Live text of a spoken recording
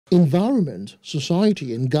Environment,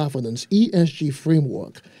 Society and Governance ESG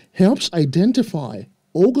framework helps identify,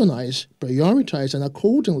 organize, prioritize and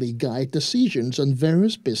accordingly guide decisions on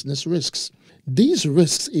various business risks. These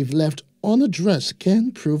risks, if left unaddressed,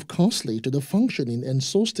 can prove costly to the functioning and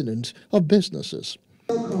sustenance of businesses.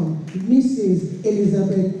 Welcome, Mrs.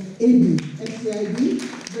 Elizabeth A.B. C.I.B.N,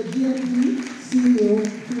 the GMD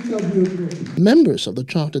CEO. Members of the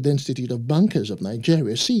Chartered Institute of Bankers of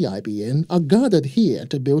Nigeria, C.I.B.N, are gathered here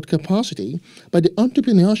to build capacity by the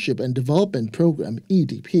Entrepreneurship and Development Program,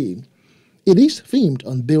 EDP. It is themed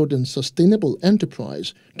on building sustainable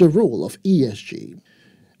enterprise, the role of ESG.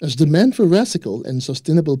 As demand for ethical and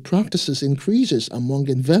sustainable practices increases among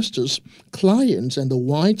investors, clients, and the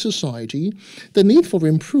wide society, the need for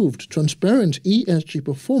improved, transparent ESG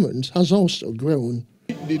performance has also grown.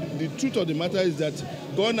 The truth of the matter is that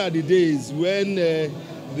gone are the days when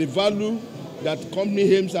the value that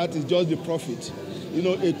company aims at is just the profit. You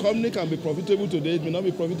know, a company can be profitable today, it may not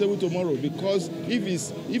be profitable tomorrow, because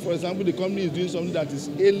if for example, the company is doing something that is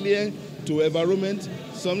alien to environment,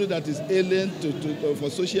 something that is alien for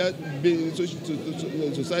social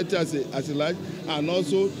society as a large, and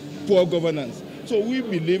also poor governance. So we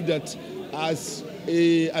believe that as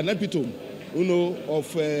an epitome,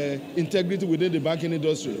 of integrity within the banking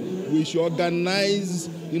industry, we should organize,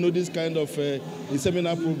 this kind of a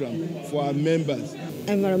seminar program for our members.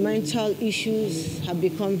 Environmental issues have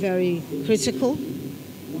become very critical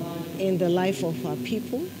in the life of our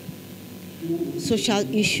people. Social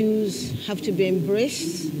issues have to be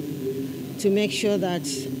embraced to make sure that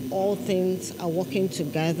all things are working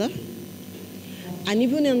together. And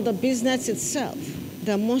even in the business itself,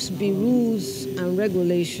 there must be rules and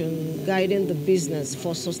regulation guiding the business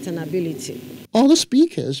for sustainability. Other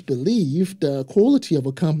speakers believe the quality of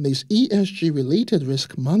a company's ESG-related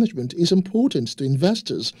risk management is important to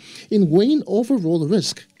investors in weighing overall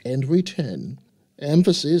risk and return.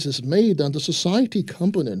 Emphasis is made on the society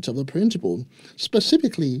component of the principle,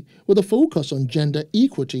 specifically with a focus on gender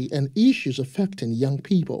equity and issues affecting young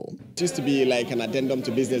people. It used to be like an addendum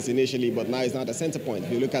to business initially, but now it's not a center point.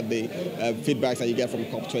 If you look at the feedbacks that you get from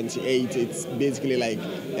COP28, it's basically like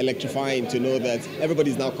electrifying to know that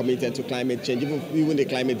everybody's now committed to climate change, even the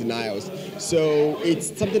climate denials. So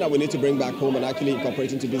it's something that we need to bring back home and actually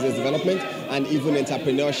incorporate into business development and even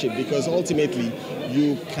entrepreneurship, because ultimately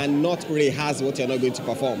you cannot rehearse what you're not going to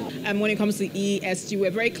perform. And when it comes to ESG, we're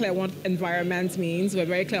very clear on what environment means, we're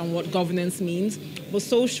very clear on what governance means, but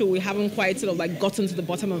social, we haven't quite gotten to the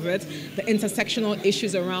bottom of it. The intersectional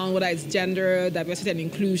issues around whether it's gender, diversity and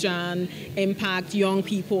inclusion, impact, young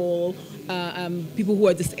people, people who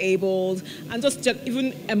are disabled, and just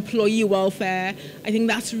even employee welfare, I think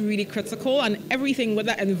that's really critical, and everything,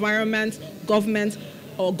 whether environment, government,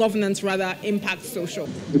 or governance rather, impacts social.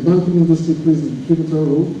 The banking industry plays a pivotal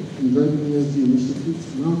role in driving ESG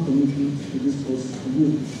initiatives and our commitment to this cause for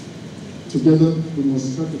good. Together, we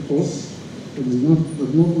must strike a course that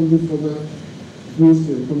not only further boosts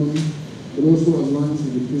the economy, but also aligns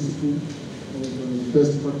with the principle of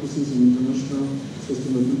best practices in international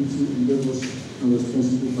sustainability endeavors and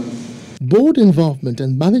responsible banking. Board involvement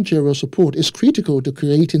and managerial support is critical to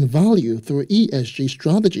creating value through ESG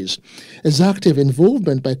strategies, as active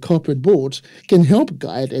involvement by corporate boards can help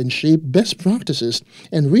guide and shape best practices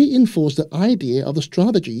and reinforce the idea of the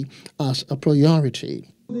strategy as a priority.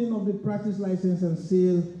 Of the practice license and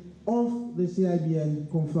seal of the C.I.B.N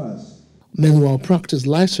confers. Meanwhile, practice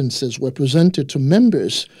licenses were presented to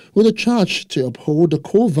members with a charge to uphold the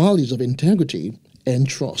core values of integrity and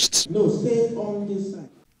trust. No, stay on this side.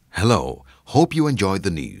 Hello, hope you enjoyed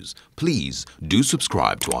the news. Please do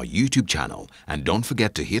subscribe to our YouTube channel and don't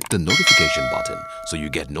forget to hit the notification button so you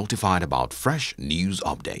get notified about fresh news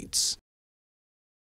updates.